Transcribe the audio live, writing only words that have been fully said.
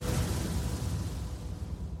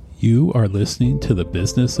You are listening to The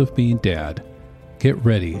Business of Being Dad. Get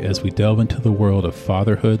ready as we delve into the world of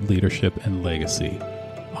fatherhood, leadership, and legacy.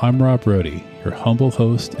 I'm Rob Brody, your humble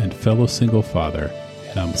host and fellow single father,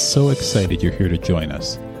 and I'm so excited you're here to join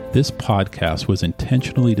us. This podcast was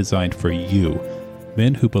intentionally designed for you,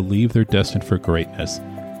 men who believe they're destined for greatness,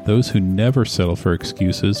 those who never settle for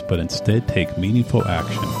excuses but instead take meaningful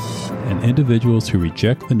action, and individuals who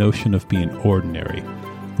reject the notion of being ordinary.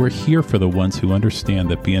 We're here for the ones who understand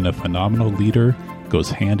that being a phenomenal leader goes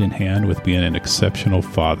hand in hand with being an exceptional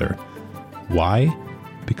father. Why?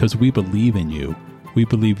 Because we believe in you. We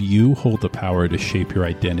believe you hold the power to shape your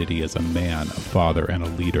identity as a man, a father, and a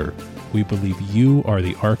leader. We believe you are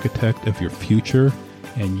the architect of your future,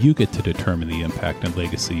 and you get to determine the impact and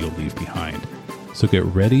legacy you'll leave behind. So get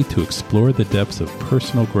ready to explore the depths of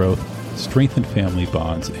personal growth, strengthen family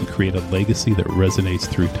bonds, and create a legacy that resonates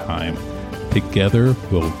through time. Together,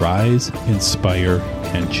 we'll rise, inspire,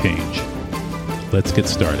 and change. Let's get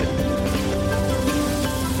started.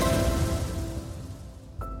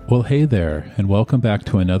 Well, hey there, and welcome back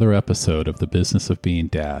to another episode of The Business of Being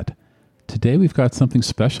Dad. Today, we've got something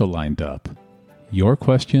special lined up. Your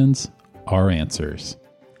questions, our answers.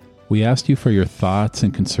 We asked you for your thoughts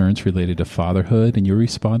and concerns related to fatherhood, and you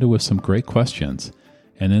responded with some great questions.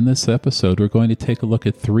 And in this episode, we're going to take a look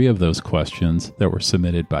at 3 of those questions that were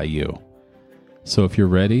submitted by you. So if you're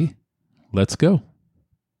ready, let's go.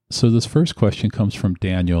 So this first question comes from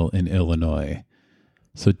Daniel in Illinois.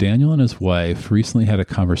 So Daniel and his wife recently had a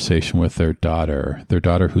conversation with their daughter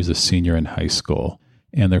who's a senior in high school.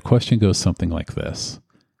 And their question goes something like this.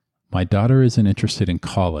 My daughter isn't interested in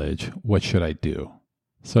college. What should I do?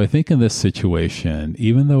 So I think in this situation,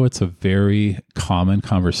 even though it's a very common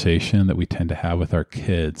conversation that we tend to have with our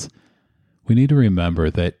kids, we need to remember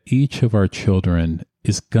that each of our children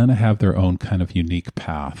is going to have their own kind of unique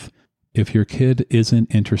path. If your kid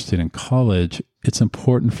isn't interested in college, it's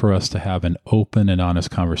important for us to have an open and honest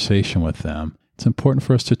conversation with them. It's important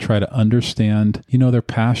for us to try to understand, their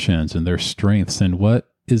passions and their strengths and what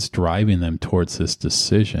is driving them towards this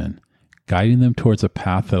decision, guiding them towards a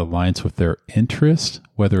path that aligns with their interest,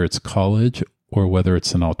 whether it's college or whether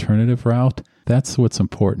it's an alternative route. That's what's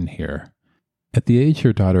important here. At the age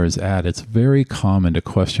your daughter is at, it's very common to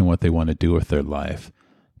question what they want to do with their life.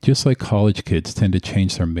 Just like college kids tend to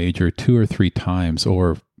change their major 2 or 3 times,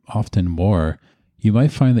 or often more, you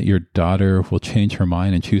might find that your daughter will change her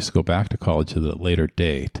mind and choose to go back to college at a later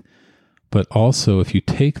date. But also, if you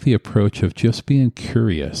take the approach of just being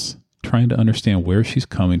curious, trying to understand where she's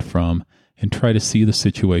coming from, and try to see the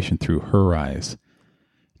situation through her eyes,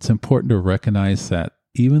 it's important to recognize that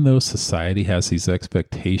even though society has these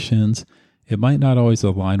expectations, it might not always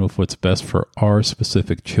align with what's best for our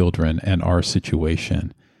specific children and our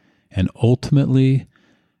situation. And ultimately,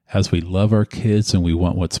 as we love our kids and we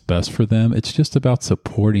want what's best for them, it's just about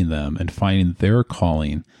supporting them and finding their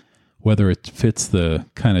calling, whether it fits the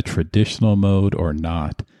kind of traditional mode or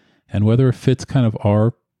not, and whether it fits kind of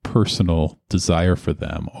our personal desire for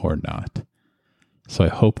them or not. So I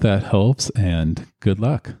hope that helps, and good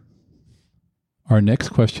luck. Our next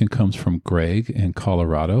question comes from Greg in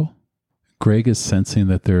Colorado. Greg is sensing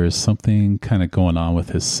that there is something kind of going on with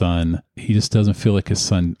his son. He just doesn't feel like his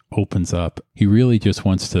son opens up. He really just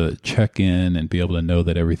wants to check in and be able to know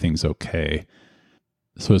that everything's okay.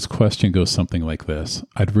 So his question goes something like this.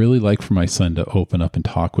 I'd really like for my son to open up and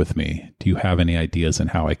talk with me. Do you have any ideas on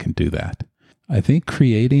how I can do that? I think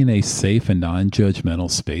creating a safe and non-judgmental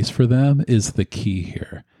space for them is the key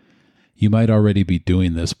here. You might already be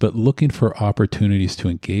doing this, but looking for opportunities to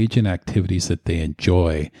engage in activities that they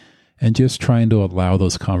enjoy and just trying to allow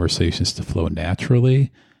those conversations to flow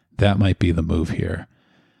naturally, that might be the move here.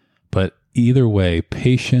 But either way,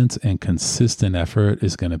 patience and consistent effort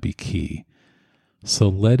is going to be key. So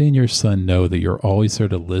letting your son know that you're always there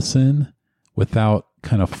to listen without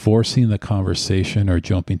kind of forcing the conversation or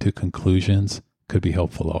jumping to conclusions could be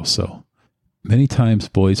helpful also. Many times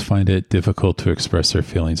boys find it difficult to express their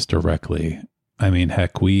feelings directly. I mean,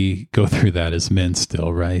 heck, we go through that as men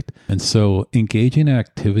still, right? And so engaging in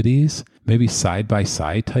activities, maybe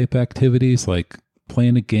side-by-side type activities like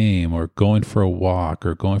playing a game or going for a walk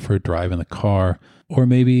or going for a drive in the car, or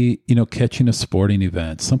maybe, catching a sporting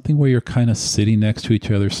event, something where you're kind of sitting next to each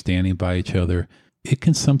other, standing by each other, it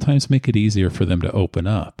can sometimes make it easier for them to open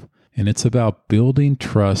up. And it's about building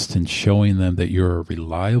trust and showing them that you're a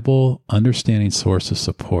reliable, understanding source of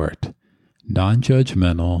support,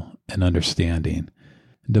 non-judgmental, and understanding.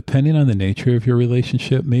 Depending on the nature of your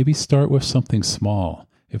relationship, maybe start with something small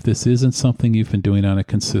If this isn't something you've been doing on a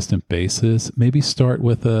consistent basis, maybe start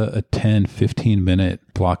with a 10,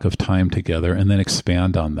 15-minute block of time together and then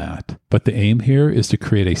expand on that. But the aim here is to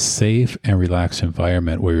create a safe and relaxed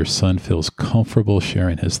environment where your son feels comfortable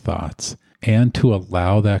sharing his thoughts and to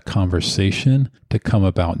allow that conversation to come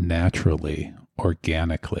about naturally,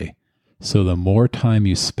 organically. So the more time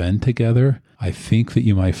you spend together, I think that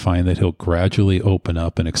you might find that he'll gradually open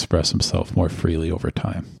up and express himself more freely over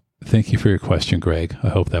time. Thank you for your question, Greg. I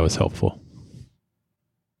hope that was helpful.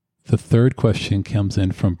 The third question comes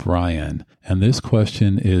in from Brian, and this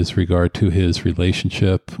question is regard to his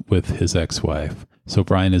relationship with his ex-wife. So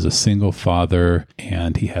Brian is a single father,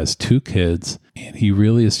 and he has 2 kids, and he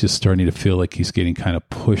really is just starting to feel like he's getting kind of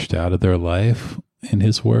pushed out of their life, in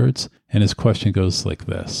his words. And his question goes like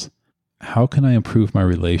this: how can I improve my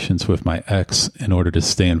relations with my ex in order to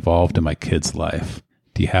stay involved in my kid's life?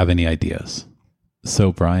 Do you have any ideas?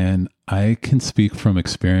 So Brian, I can speak from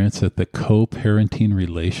experience that the co-parenting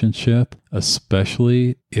relationship,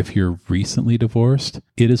 especially if you're recently divorced,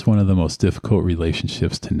 it is one of the most difficult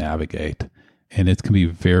relationships to navigate. And it can be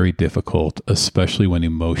very difficult, especially when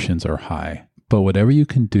emotions are high. But whatever you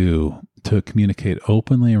can do to communicate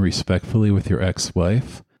openly and respectfully with your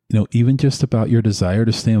ex-wife, even just about your desire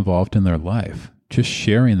to stay involved in their life, just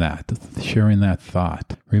sharing that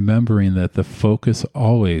thought, remembering that the focus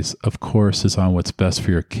always, of course, is on what's best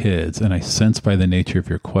for your kids. And I sense by the nature of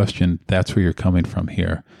your question, that's where you're coming from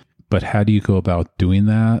here. But how do you go about doing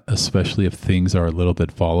that, especially if things are a little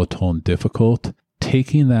bit volatile and difficult?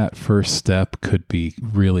 Taking that first step could be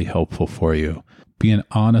really helpful for you. Being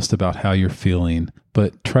honest about how you're feeling,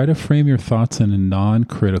 but try to frame your thoughts in a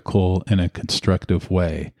non-critical and a constructive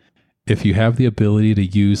way. If you have the ability to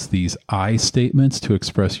use these I statements to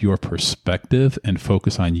express your perspective and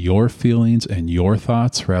focus on your feelings and your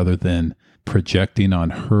thoughts rather than projecting on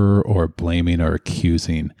her or blaming or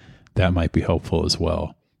accusing, that might be helpful as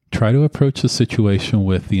well. Try to approach the situation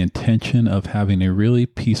with the intention of having a really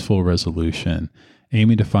peaceful resolution,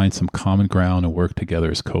 aiming to find some common ground and work together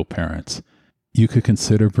as co-parents. You could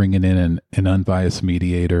consider bringing in an unbiased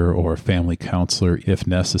mediator or family counselor if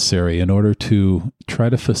necessary in order to try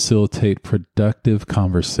to facilitate productive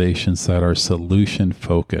conversations that are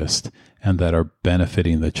solution-focused and that are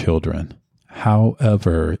benefiting the children.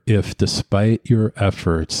 However, if despite your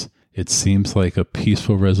efforts, it seems like a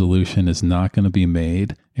peaceful resolution is not going to be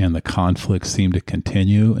made and the conflicts seem to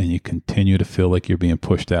continue and you continue to feel like you're being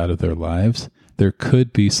pushed out of their lives, there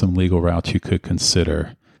could be some legal routes you could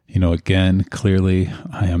consider. Again, clearly,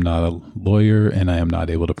 I am not a lawyer and I am not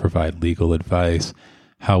able to provide legal advice.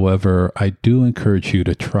 However, I do encourage you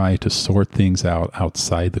to try to sort things out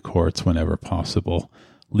outside the courts whenever possible.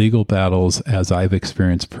 Legal battles, as I've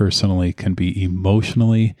experienced personally, can be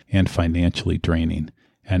emotionally and financially draining.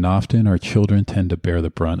 And often our children tend to bear the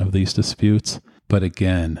brunt of these disputes. But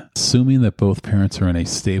again, assuming that both parents are in a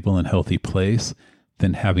stable and healthy place,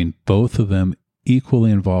 then having both of them equally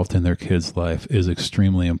involved in their kid's life is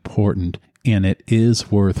extremely important, and it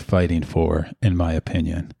is worth fighting for, in my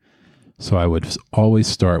opinion. So I would always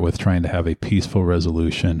start with trying to have a peaceful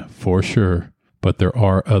resolution, for sure, but there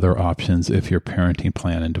are other options if your parenting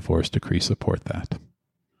plan and divorce decree support that.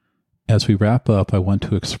 As we wrap up, I want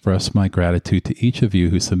to express my gratitude to each of you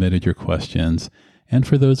who submitted your questions, and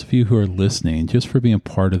for those of you who are listening, just for being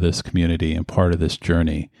part of this community and part of this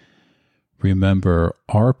journey. Remember,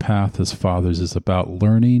 our path as fathers is about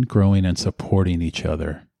learning, growing, and supporting each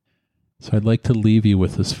other. So I'd like to leave you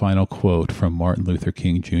with this final quote from Martin Luther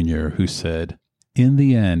King Jr., who said, "In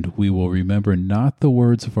the end, we will remember not the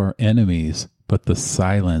words of our enemies, but the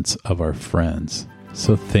silence of our friends."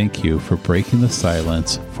 So thank you for breaking the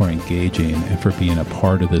silence, for engaging, and for being a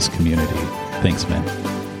part of this community. Thanks, man.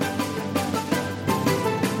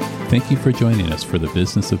 Thank you for joining us for the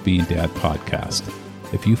Business of Being Dad podcast.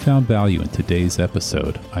 If you found value in today's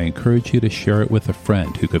episode, I encourage you to share it with a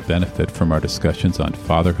friend who could benefit from our discussions on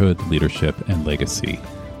fatherhood, leadership, and legacy.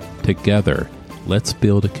 Together, let's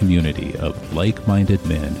build a community of like-minded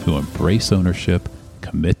men who embrace ownership,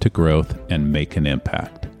 commit to growth, and make an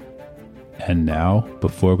impact. And now,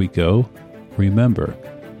 before we go, remember,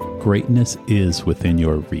 greatness is within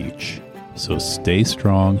your reach. So stay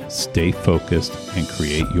strong, stay focused, and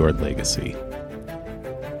create your legacy.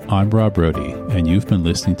 I'm Rob Brody, and you've been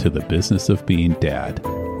listening to The Business of Being Dad,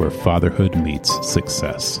 where fatherhood meets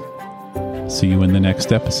success. See you in the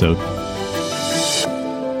next episode.